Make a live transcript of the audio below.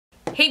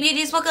Hey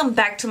beauties, welcome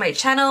back to my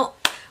channel.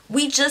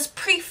 We just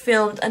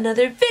pre-filmed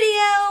another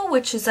video,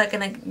 which is like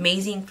an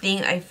amazing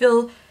thing. I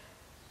feel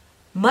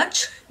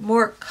much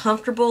more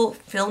comfortable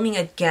filming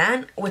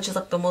again, which is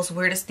like the most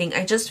weirdest thing.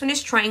 I just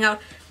finished trying out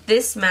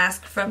this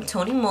mask from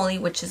Moly,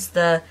 which is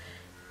the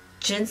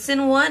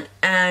ginseng one,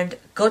 and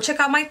go check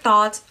out my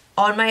thoughts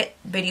on my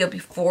video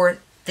before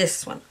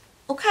this one.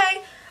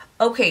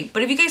 Okay,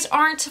 but if you guys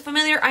aren't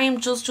familiar, I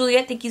am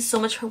Jewelsjulliet. Thank you so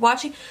much for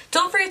watching.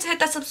 Don't forget to hit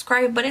that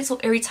subscribe button so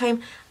every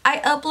time I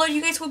upload,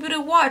 you guys will be able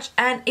to watch.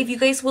 And if you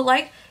guys would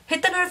like,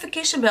 hit the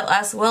notification bell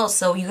as well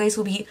so you guys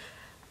will be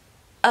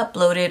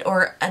uploaded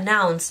or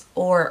announced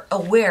or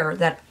aware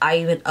that I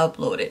even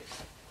uploaded.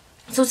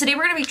 So today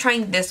we're going to be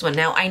trying this one.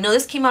 Now, I know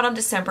this came out in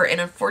December and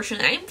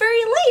unfortunately I am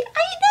very late.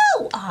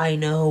 I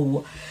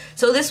know.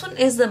 So this one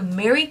is the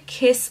Merry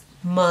Kiss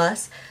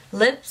Musk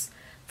Lips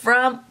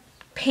from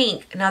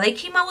Pink. Now they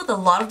came out with a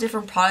lot of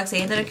different products.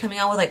 They ended up coming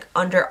out with like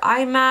under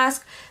eye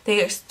mask.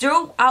 They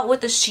threw out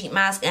with the sheet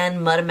mask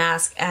and mud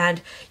mask,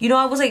 and you know,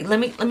 I was like, let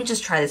me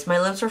just try this.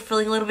 My lips are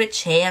feeling a little bit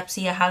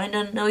chappy. I haven't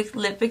done no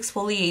lip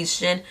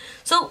exfoliation,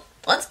 so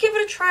let's give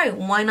it a try.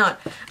 Why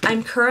not?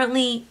 I'm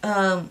currently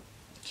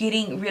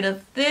getting rid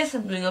of this.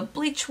 I'm doing a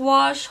bleach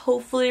wash.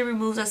 Hopefully it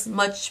removes as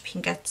much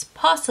pink as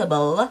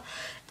possible,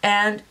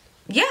 and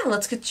yeah,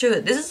 let's get to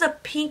it. This is a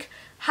pink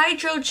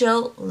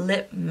hydrogel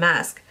lip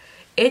mask.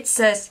 It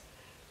says,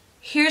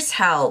 here's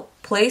how.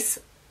 Place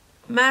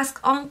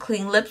mask on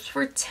clean lips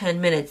for 10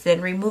 minutes.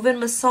 Then remove and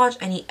massage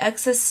any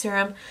excess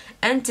serum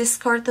and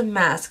discard the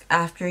mask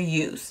after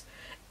use.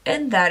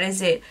 And that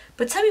is it.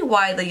 But tell me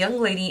why the young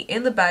lady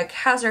in the back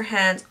has her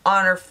hands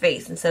on her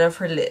face instead of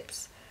her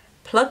lips.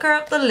 Pluck her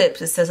up the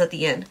lips, it says at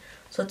the end.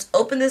 So let's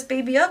open this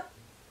baby up.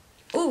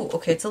 Ooh,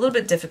 okay, it's a little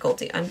bit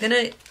difficult. I'm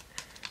gonna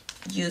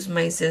use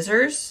my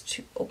scissors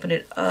to open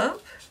it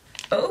up.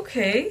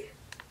 Okay.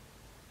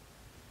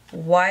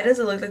 Why does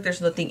it look like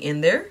there's nothing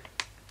in there?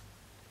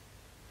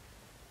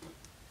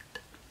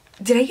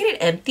 Did I get it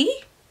empty?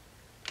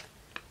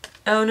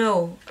 Oh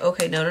no.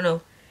 Okay,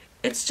 no.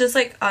 It's just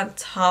like on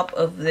top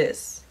of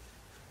this.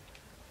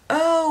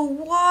 Oh,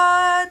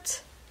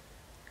 what?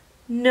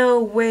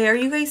 No way. Are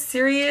you guys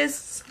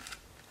serious?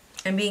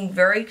 I'm being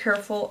very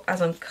careful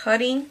as I'm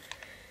cutting.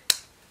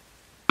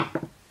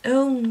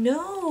 Oh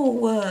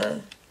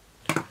no.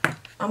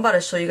 I'm about to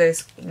show you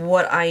guys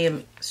what I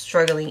am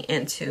struggling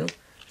into.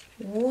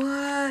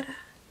 What?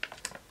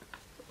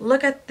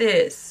 Look at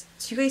this.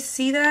 Do you guys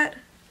see that?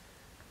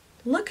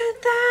 Look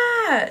at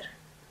that.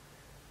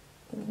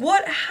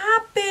 What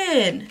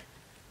happened?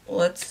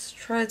 Let's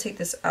try to take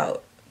this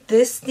out.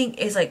 This thing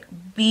is like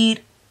beat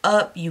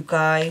up, you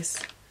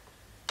guys.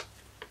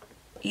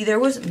 Either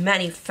it was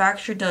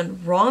manufactured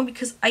done wrong,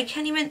 because I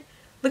can't even,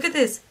 look at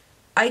this.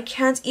 I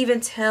can't even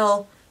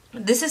tell.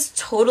 This is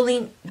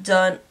totally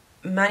done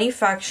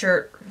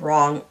manufactured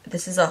wrong.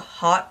 This is a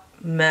hot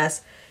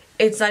mess.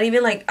 It's not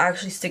even like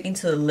actually sticking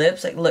to the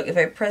lips. Like, look, if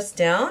I press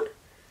down,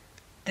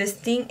 this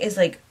thing is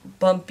like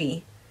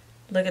bumpy.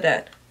 Look at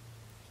that.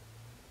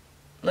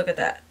 Look at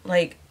that.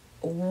 Like,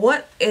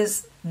 what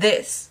is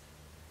this?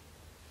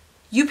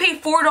 You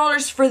paid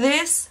 $4 for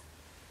this?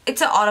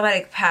 It's an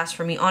automatic pass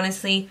for me,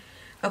 honestly.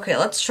 Okay,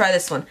 let's try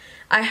this one.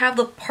 I have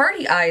the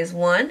Party Eyes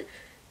one,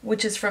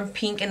 which is from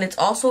Pink, and it's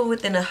also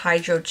within a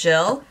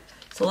hydrogel.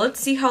 So let's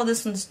see how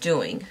this one's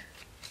doing.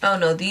 Oh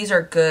no, these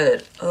are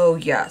good. Oh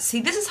yeah.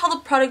 See, this is how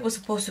the product was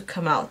supposed to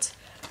come out.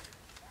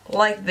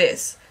 Like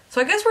this. So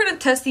I guess we're going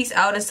to test these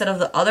out instead of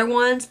the other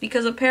ones,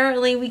 because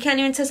apparently we can't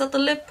even test out the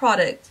lip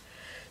product.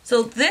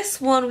 So this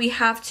one we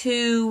have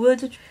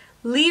to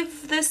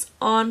leave this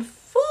on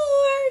for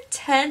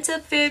 10 to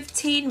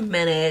 15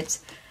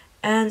 minutes.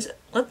 And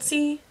let's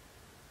see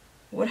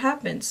what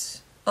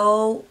happens.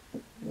 Oh,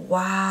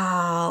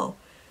 wow.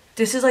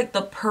 This is like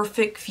the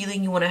perfect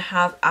feeling you want to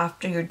have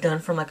after you're done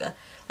from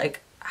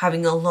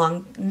having a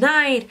long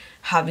night,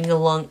 having a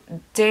long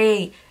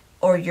day,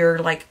 or you're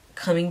like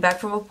coming back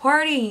from a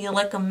party and you're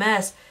like a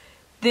mess.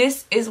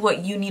 This is what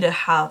you need to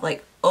have.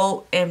 Like,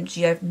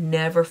 OMG, I've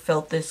never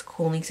felt this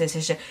cooling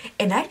sensation.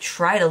 And I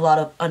tried a lot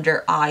of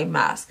under eye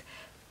mask,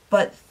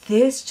 but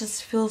this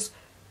just feels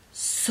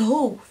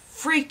so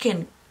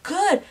freaking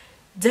good.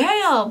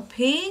 Damn,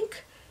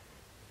 Pink.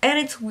 And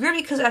it's weird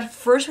because at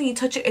first when you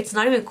touch it, it's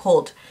not even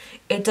cold.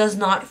 It does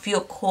not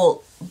feel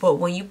cold. But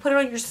when you put it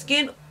on your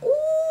skin,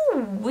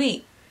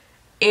 wait,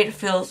 it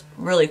feels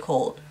really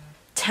cold.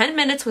 10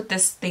 minutes with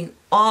this thing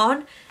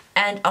on,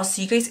 and I'll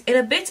see you guys in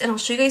a bit, and I'll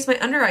show you guys my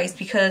under eyes,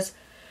 because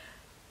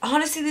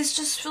honestly this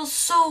just feels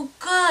so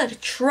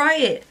good. Try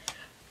it.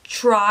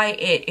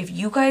 If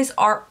you guys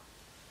are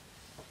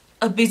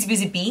a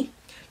busy bee,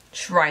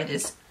 try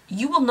this.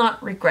 You will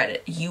not regret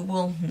it. You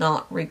will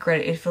not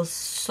regret it. It feels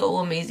so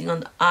amazing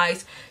on the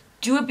eyes.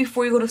 Do it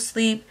before you go to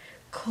sleep.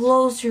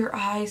 Close your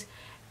eyes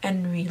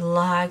and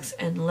relax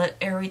and let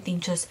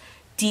everything just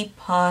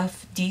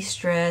depuff,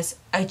 de-stress.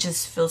 I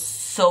just feel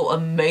so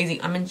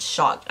amazing. I'm in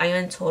shock. I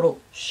am in total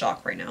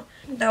shock right now.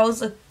 That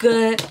was a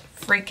good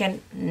freaking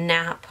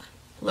nap.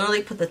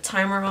 Literally put the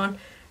timer on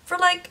for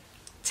like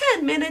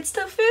 10 minutes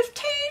to 15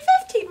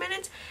 15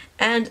 minutes.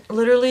 And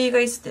literally, you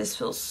guys, this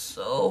feels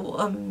so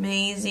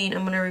amazing.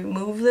 I'm gonna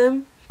remove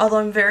them. Although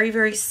I'm very,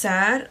 very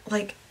sad.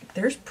 Like,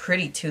 they're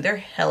pretty too. They're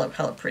hella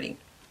pretty.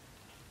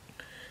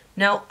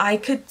 Now, I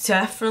could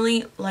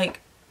definitely, like,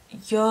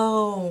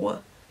 yo.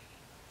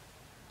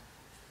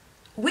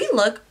 We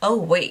look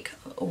awake.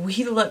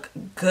 We look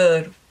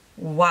good.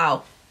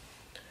 Wow.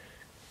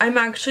 I'm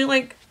actually,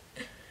 like,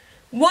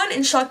 1,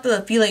 in shock at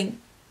the feeling.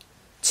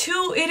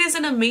 2, it is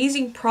an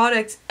amazing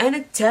product. And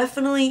it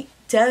definitely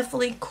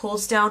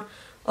cools down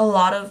a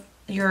lot of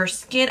your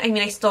skin. I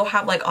mean, I still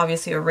have, like,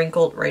 obviously a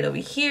wrinkle right over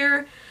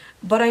here.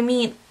 But, I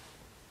mean,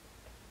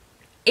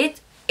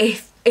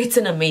 it's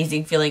an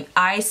amazing feeling.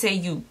 I say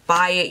you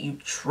buy it, you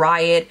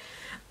try it.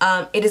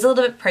 It is a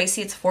little bit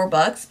pricey. It's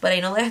 $4, but I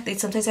know that they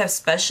sometimes have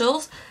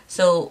specials.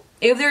 So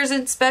if there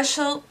isn't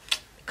special,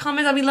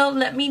 comment down below,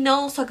 let me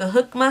know so I can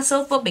hook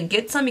myself up and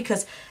get some,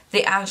 because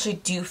they actually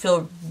do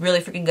feel really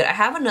freaking good. I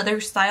have another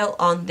style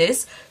on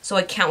this, so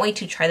I can't wait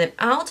to try them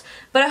out.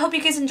 But I hope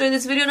you guys enjoyed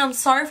this video, and I'm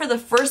sorry for the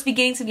first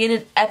beginning to be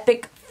an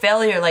epic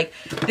failure. Like,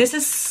 this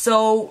is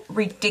so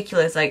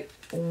ridiculous. Like,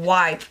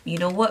 why? You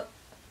know what?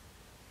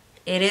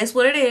 It is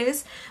what it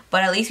is,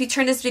 but at least we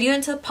turned this video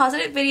into a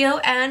positive video,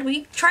 and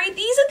we tried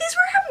these, and these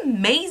were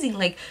amazing.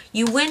 Like,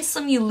 you win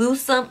some, you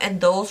lose some,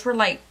 and those were,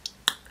 like,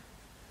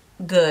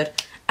 good.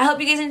 I hope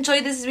you guys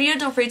enjoyed this video.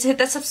 Don't forget to hit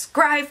that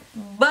subscribe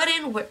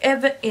button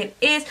wherever it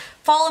is.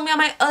 Follow me on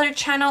my other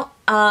channel,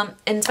 and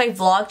it's my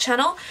vlog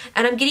channel,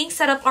 and I'm getting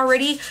set up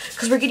already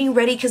because we're getting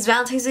ready, because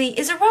Valentine's Day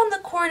is around the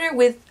corner,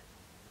 with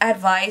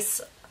advice,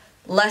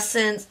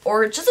 lessons,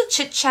 or just a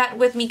chit chat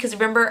with me, because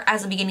remember,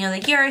 as the beginning of the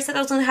year, I said I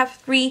was gonna have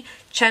 3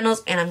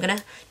 channels, and I'm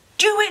gonna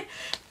do it.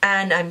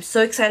 And I'm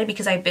so excited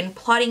because I've been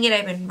plotting it,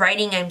 I've been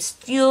writing, I'm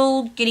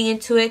still getting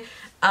into it.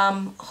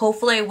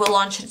 Hopefully I will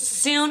launch it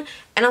soon,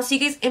 and I'll see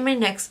you guys in my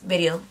next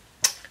video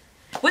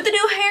with the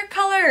new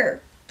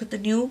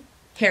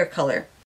hair color.